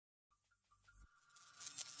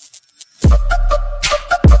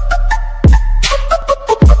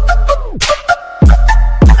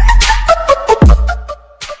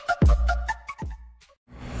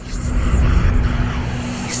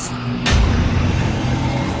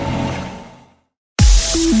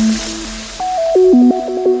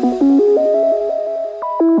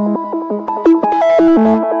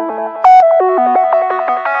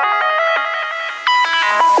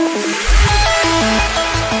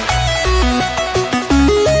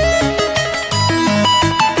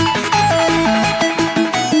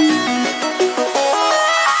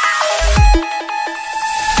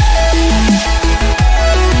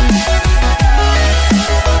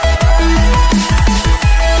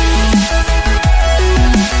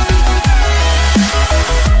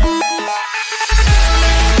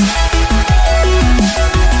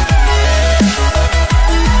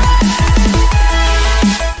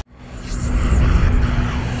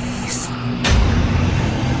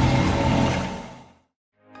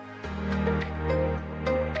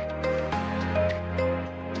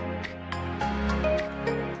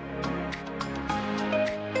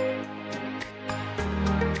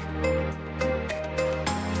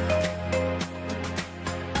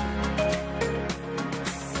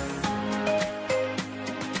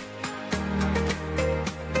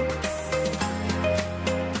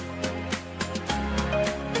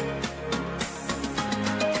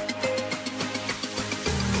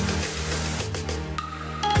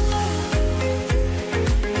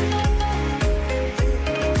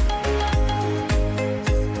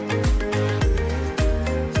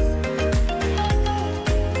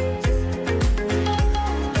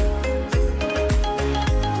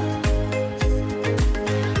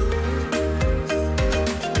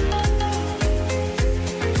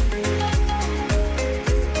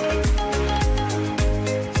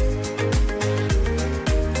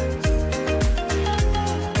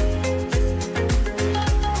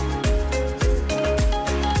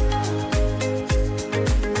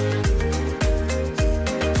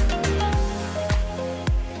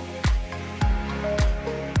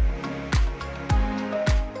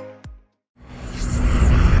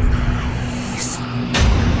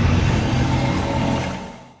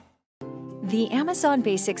Amazon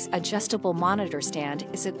Basics adjustable monitor stand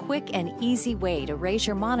is a quick and easy way to raise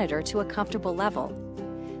your monitor to a comfortable level.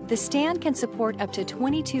 The stand can support up to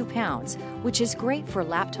 22 pounds, which is great for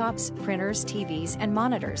laptops, printers, TVs, and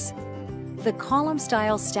monitors. The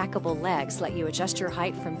column-style stackable legs let you adjust your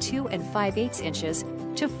height from 2 5/8 inches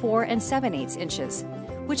to 4 7/8 inches,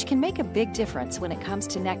 which can make a big difference when it comes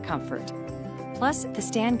to neck comfort. Plus, the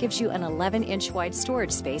stand gives you an 11-inch wide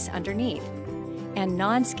storage space underneath, and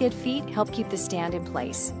non-skid feet help keep the stand in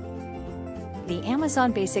place. The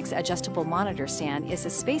Amazon Basics adjustable monitor stand is a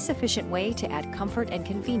space-efficient way to add comfort and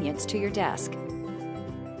convenience to your desk.